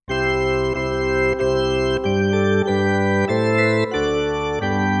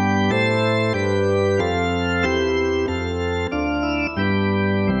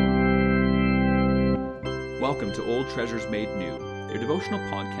Treasures Made New, a devotional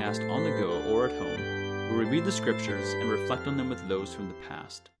podcast on the go or at home, where we read the scriptures and reflect on them with those from the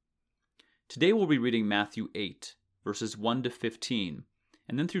past. Today we'll be reading Matthew 8, verses 1 to 15,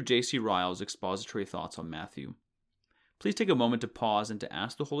 and then through J.C. Ryle's expository thoughts on Matthew. Please take a moment to pause and to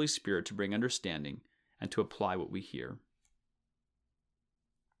ask the Holy Spirit to bring understanding and to apply what we hear.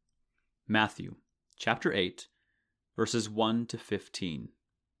 Matthew, chapter 8, verses 1 to 15.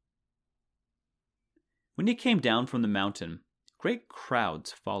 When he came down from the mountain, great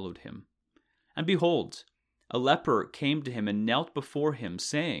crowds followed him. And behold, a leper came to him and knelt before him,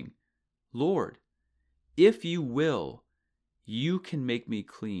 saying, Lord, if you will, you can make me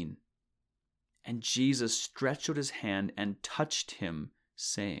clean. And Jesus stretched out his hand and touched him,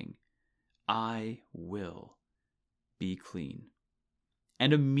 saying, I will be clean.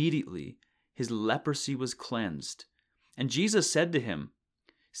 And immediately his leprosy was cleansed. And Jesus said to him,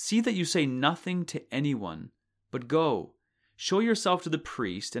 See that you say nothing to anyone, but go, show yourself to the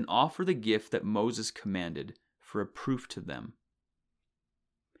priest, and offer the gift that Moses commanded for a proof to them.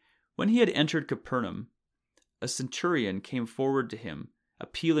 When he had entered Capernaum, a centurion came forward to him,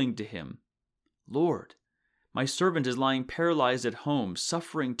 appealing to him, Lord, my servant is lying paralyzed at home,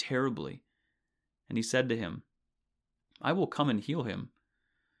 suffering terribly. And he said to him, I will come and heal him.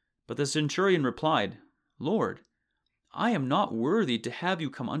 But the centurion replied, Lord, I am not worthy to have you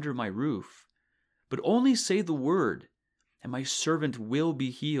come under my roof, but only say the word, and my servant will be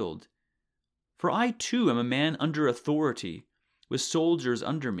healed. For I too am a man under authority, with soldiers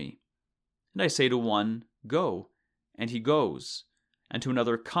under me. And I say to one, Go, and he goes, and to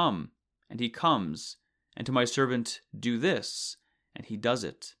another, Come, and he comes, and to my servant, Do this, and he does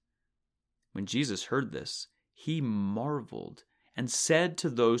it. When Jesus heard this, he marveled, and said to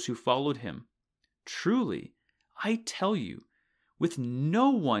those who followed him, Truly, I tell you, with no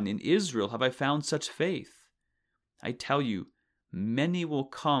one in Israel have I found such faith. I tell you, many will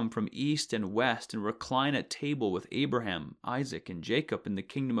come from east and west and recline at table with Abraham, Isaac, and Jacob in the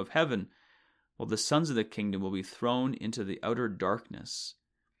kingdom of heaven, while the sons of the kingdom will be thrown into the outer darkness.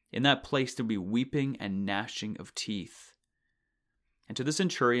 In that place there will be weeping and gnashing of teeth. And to the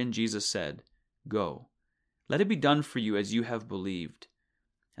centurion Jesus said, Go, let it be done for you as you have believed.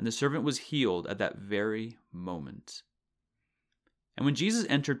 And the servant was healed at that very moment. And when Jesus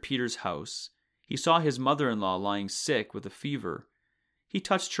entered Peter's house, he saw his mother-in-law lying sick with a fever. He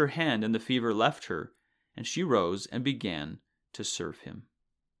touched her hand, and the fever left her, and she rose and began to serve him.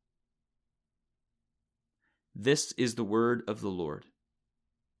 This is the word of the Lord.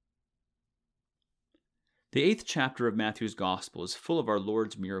 The 8th chapter of Matthew's Gospel is full of our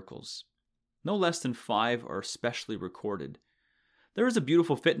Lord's miracles. No less than 5 are specially recorded. There is a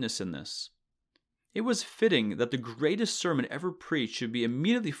beautiful fitness in this. It was fitting that the greatest sermon ever preached should be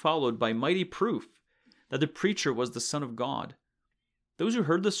immediately followed by mighty proof that the preacher was the Son of God. Those who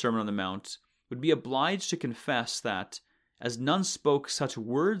heard the Sermon on the Mount would be obliged to confess that, as none spoke such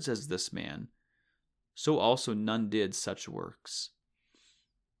words as this man, so also none did such works.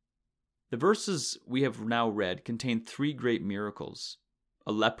 The verses we have now read contain 3 great miracles.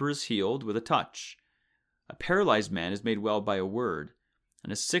 A leper is healed with a touch. A paralyzed man is made well by a word,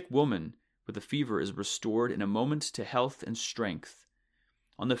 and a sick woman with a fever is restored in a moment to health and strength.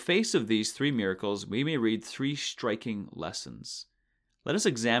 On the face of these 3 miracles, we may read 3 striking lessons. Let us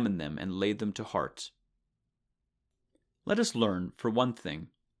examine them and lay them to heart. Let us learn, for one thing,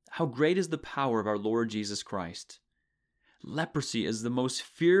 how great is the power of our Lord Jesus Christ. Leprosy is the most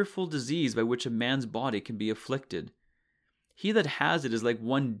fearful disease by which a man's body can be afflicted. He that has it is like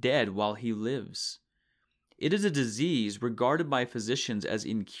one dead while he lives. It is a disease regarded by physicians as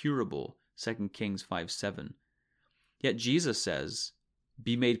incurable, 2 Kings 5:7. Yet Jesus says,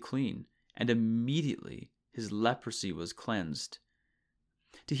 Be made clean, and immediately his leprosy was cleansed.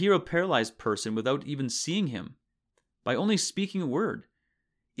 To heal a paralyzed person without even seeing him, by only speaking a word,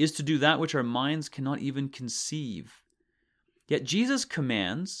 is to do that which our minds cannot even conceive. Yet Jesus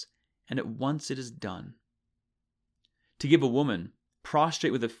commands, and at once it is done. To give a woman,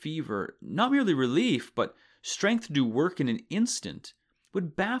 prostrate with a fever, not merely relief, but strength to do work in an instant,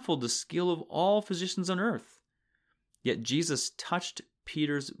 would baffle the skill of all physicians on earth. Yet Jesus touched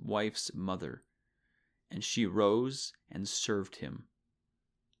Peter's wife's mother, and she rose and served him.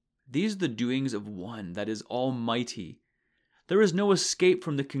 These are the doings of one that is almighty. There is no escape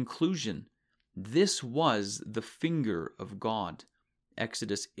from the conclusion. This was the finger of God.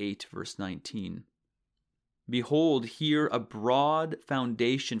 Exodus 8, verse 19. Behold here a broad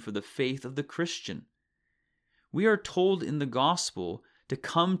foundation for the faith of the Christian. We are told in the gospel to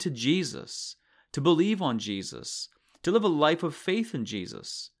come to Jesus, to believe on Jesus, to live a life of faith in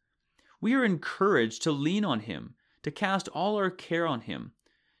Jesus. We are encouraged to lean on him, to cast all our care on him,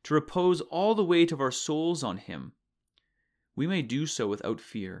 to repose all the weight of our souls on him. We may do so without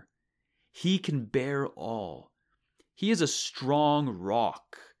fear. He can bear all. He is a strong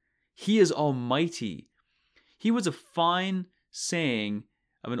rock. He is almighty. He was a fine saying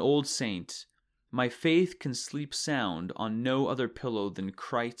of an old saint, "My faith can sleep sound on no other pillow than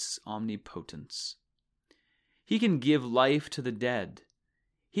Christ's omnipotence." He can give life to the dead.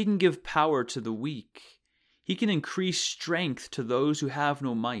 He can give power to the weak. He can increase strength to those who have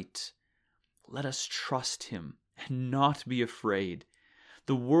no might. Let us trust him and not be afraid.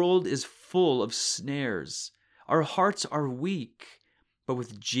 The world is full of snares. Our hearts are weak, but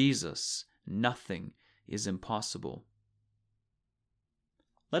with Jesus, nothing is impossible.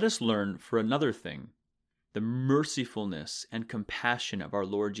 Let us learn, for another thing, the mercifulness and compassion of our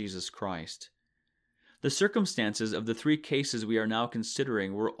Lord Jesus Christ. The circumstances of the three cases we are now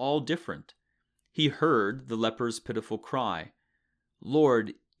considering were all different. He heard the leper's pitiful cry,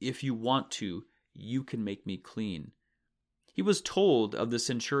 "Lord, if you want to, you can make me clean." He was told of the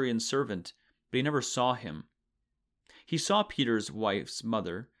centurion's servant, but he never saw him. He saw Peter's wife's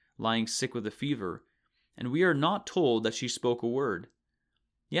mother lying sick with a fever, and we are not told that she spoke a word.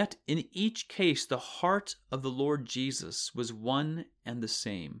 Yet in each case the heart of the Lord Jesus was one and the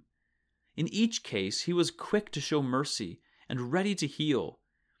same. In each case he was quick to show mercy and ready to heal.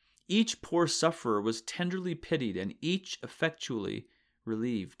 Each poor sufferer was tenderly pitied and each effectually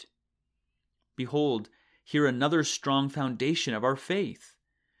relieved. Behold, here another strong foundation of our faith.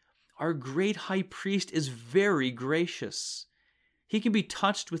 Our great high priest is very gracious. He can be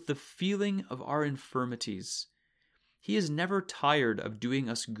touched with the feeling of our infirmities. He is never tired of doing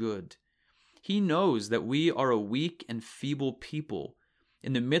us good. He knows that we are a weak and feeble people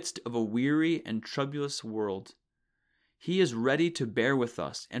in the midst of a weary and troublous world. He is ready to bear with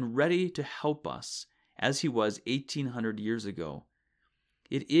us and ready to help us as he was 1800 years ago.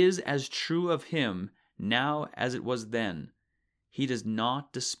 It is as true of him now as it was then. He does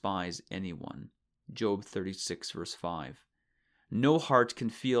not despise anyone. Job 36, verse 5. No heart can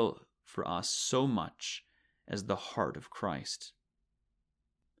feel for us so much as the heart of Christ.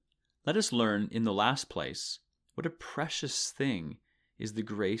 Let us learn, in the last place, what a precious thing is the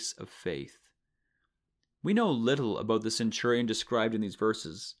grace of faith. We know little about the centurion described in these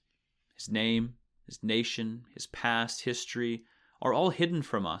verses. His name, his nation, his past history are all hidden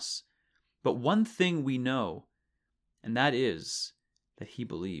from us. But one thing we know, and that is that he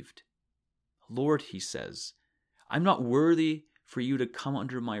believed. "Lord," he says, "I'm not worthy for you to come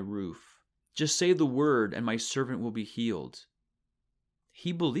under my roof. Just say the word and my servant will be healed."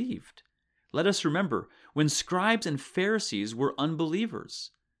 He believed. Let us remember, when scribes and Pharisees were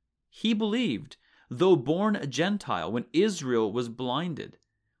unbelievers, he believed, though born a Gentile, when Israel was blinded.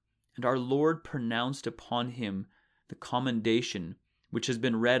 And our Lord pronounced upon him the commendation which has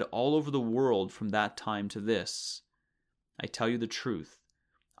been read all over the world from that time to this. I tell you the truth,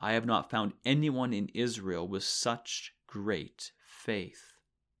 I have not found anyone in Israel with such great faith.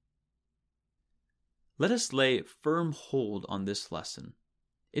 Let us lay firm hold on this lesson.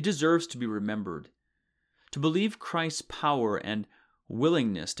 It deserves to be remembered. To believe Christ's power and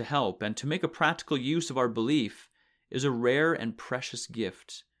willingness to help and to make a practical use of our belief is a rare and precious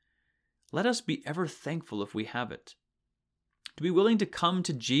gift. Let us be ever thankful if we have it. To be willing to come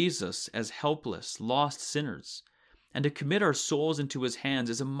to Jesus as helpless, lost sinners, and to commit our souls into his hands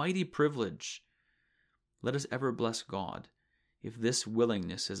is a mighty privilege. Let us ever bless God if this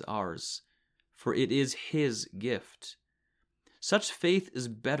willingness is ours, for it is his gift. Such faith is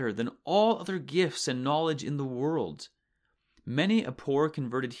better than all other gifts and knowledge in the world. Many a poor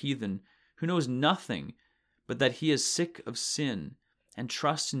converted heathen who knows nothing but that he is sick of sin and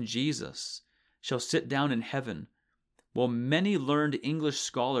trusts in Jesus shall sit down in heaven, while many learned English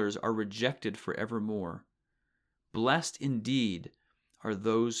scholars are rejected forevermore. Blessed indeed are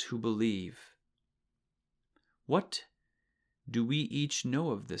those who believe. What do we each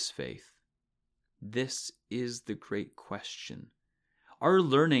know of this faith? This is the great question. Our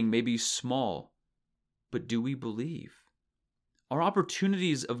learning may be small, but do we believe? Our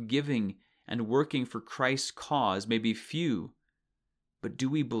opportunities of giving and working for Christ's cause may be few, but do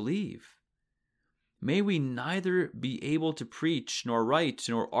we believe? May we neither be able to preach, nor write,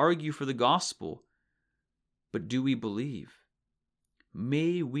 nor argue for the gospel, but do we believe?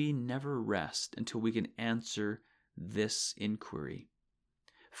 May we never rest until we can answer this inquiry.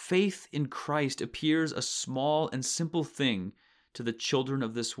 Faith in Christ appears a small and simple thing to the children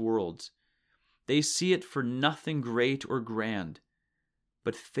of this world. They see it for nothing great or grand,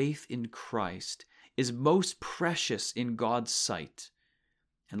 but faith in Christ is most precious in God's sight,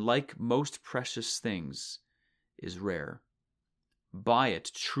 and like most precious things, is rare. By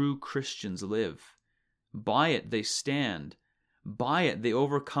it, true Christians live. By it, they stand. By it, they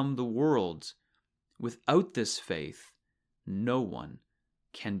overcome the world. Without this faith, no one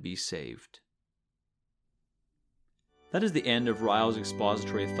can be saved. That is the end of Ryle's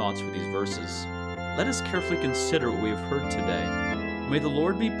expository thoughts for these verses. Let us carefully consider what we have heard today. May the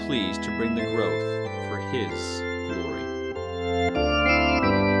Lord be pleased to bring the growth for His